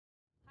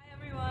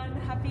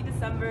Happy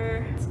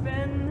December. It's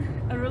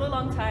been a really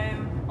long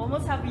time,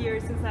 almost half a year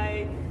since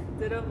I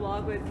did a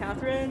vlog with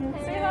Kathryn.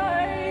 Hey. Say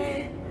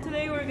hi!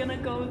 Today we're gonna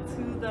go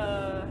to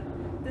the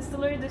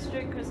Distillery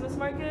District Christmas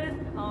Market.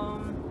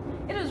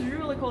 It is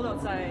really cold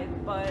outside,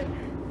 but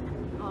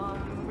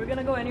we're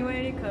gonna go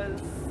anyway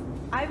because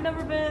I've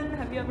never been.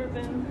 Have you ever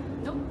been?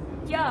 Nope.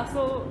 Yeah,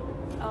 so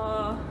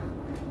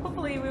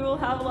hopefully we will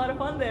have a lot of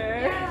fun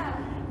there. Yeah!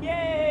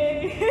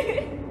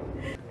 Yay!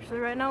 So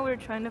right now we're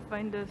trying to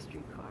find a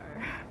streetcar.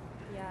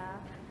 Yeah.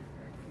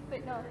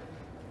 Wait, no.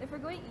 If we're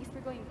going east,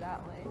 we're going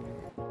that way.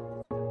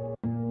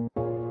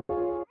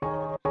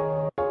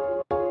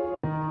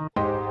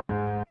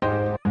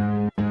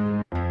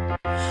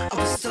 I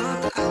was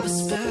stuck, I was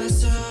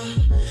special.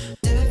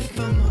 Did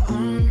from my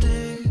own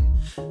thing.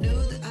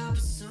 Knew that I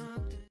was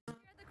something. We're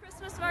at the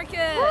Christmas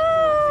market!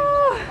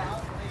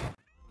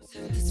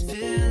 This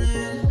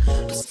feeling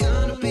was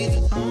gonna be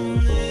the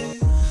only,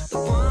 the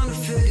one to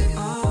figure it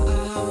all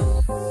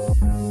out.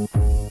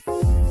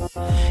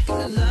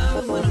 Gonna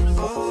love it when I'm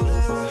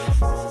older,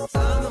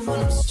 love it when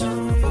I'm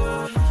stronger.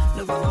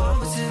 No, I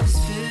always had this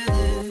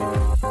feeling.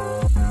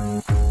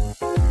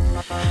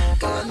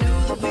 God, I knew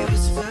that we were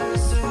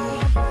special,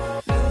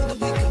 knew that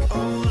we got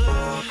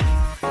older,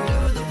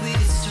 knew that we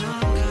get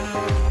stronger.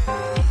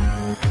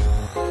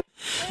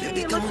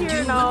 Hey, look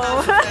here now.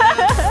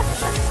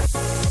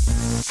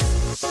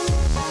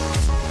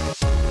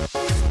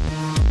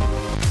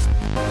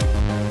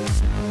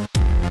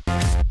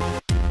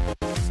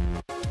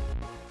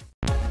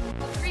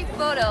 Free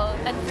photo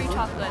and free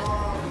chocolate.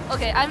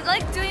 Okay, I'm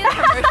like doing a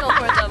commercial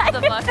for them. What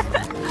the fuck?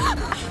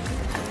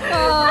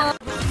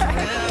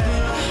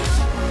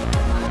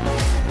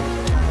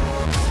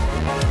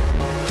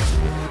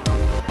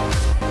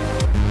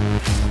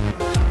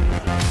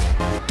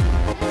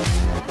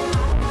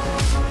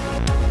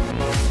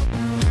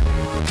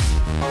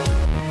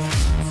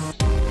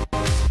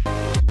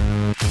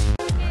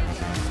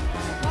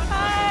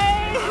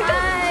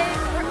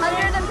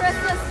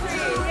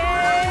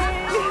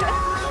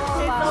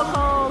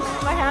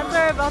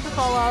 About to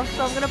fall off,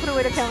 so I'm gonna put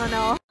away the camera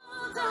now.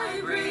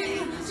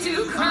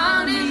 To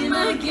crown him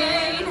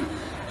again,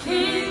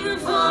 King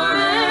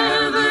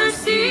forever,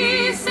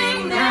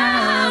 ceasing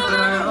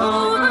never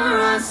over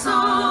us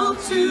all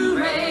to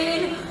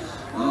reign.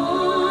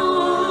 Oh,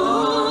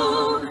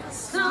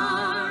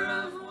 star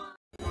of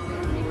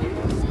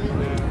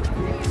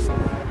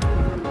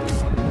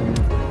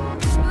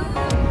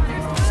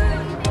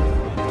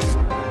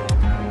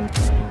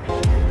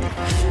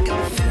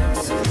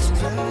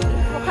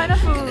What kind of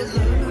food?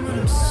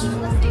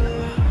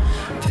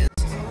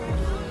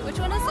 Which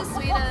one is the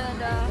sweet and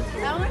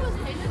that one was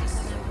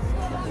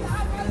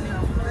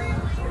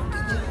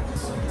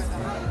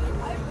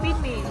Feed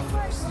me.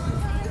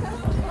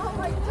 Oh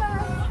my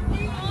god!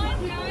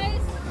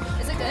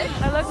 Is it good?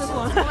 I like this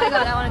one. Oh my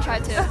god, I want to try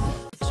it too.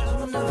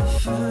 never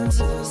finds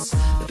us,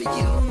 but you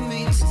and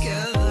me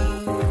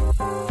together.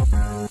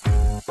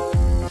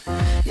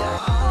 Yeah,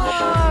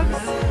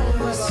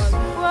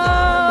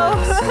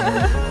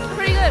 Whoa!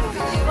 Pretty good.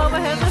 Well, my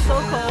hands are so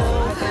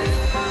cold.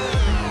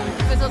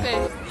 It's okay.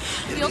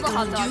 Feel the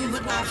hot dog. you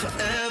and I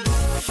forever.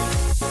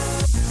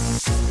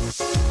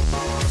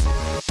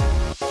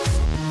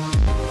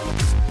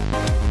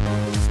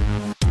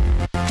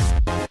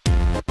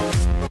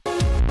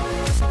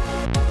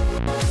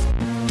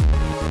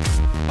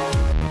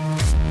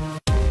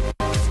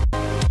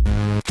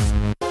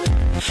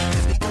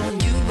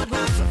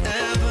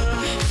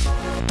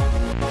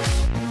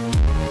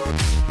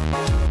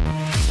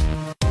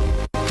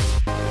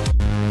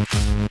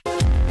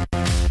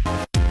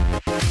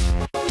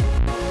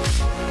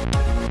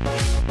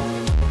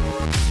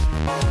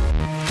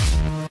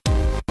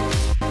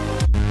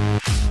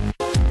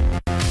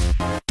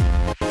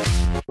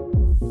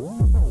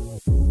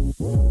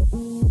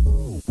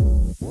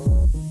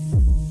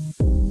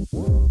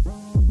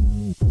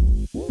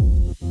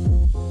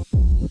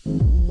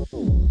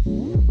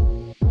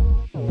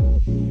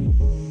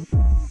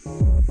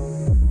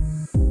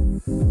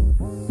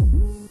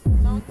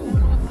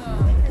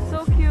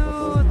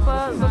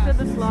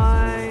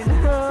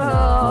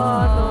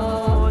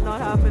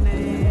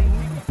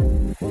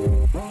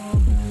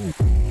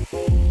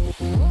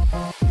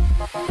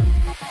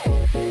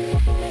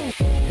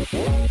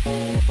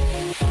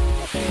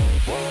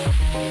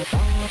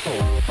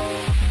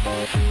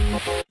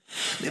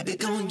 Maybe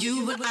gone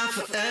you and I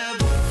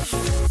forever.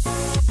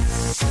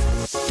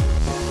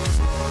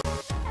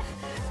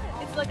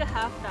 It's like a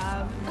half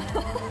dab.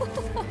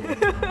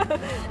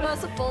 No,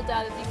 it's a full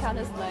dab if you count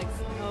his legs.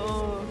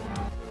 Oh.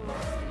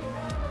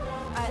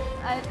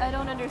 I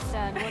don't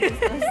understand. What is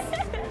this?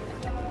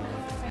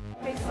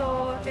 Okay,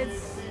 so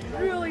it's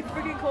really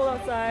freaking cold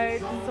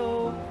outside,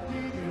 so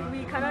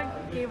we kind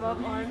of gave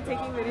up on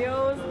taking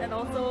videos and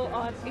also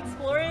on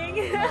exploring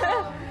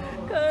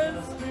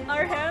because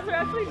our hands are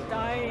actually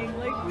dying.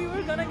 Like, we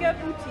were gonna get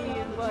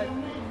poutine, but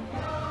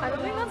I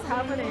don't think that's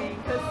happening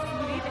because you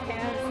need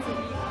hands to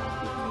eat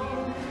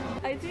poutine.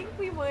 I think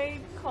we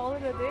might call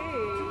it a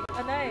day,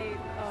 a night.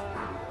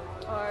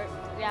 or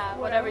yeah,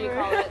 whatever you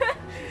call it.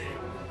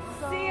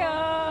 See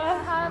ya!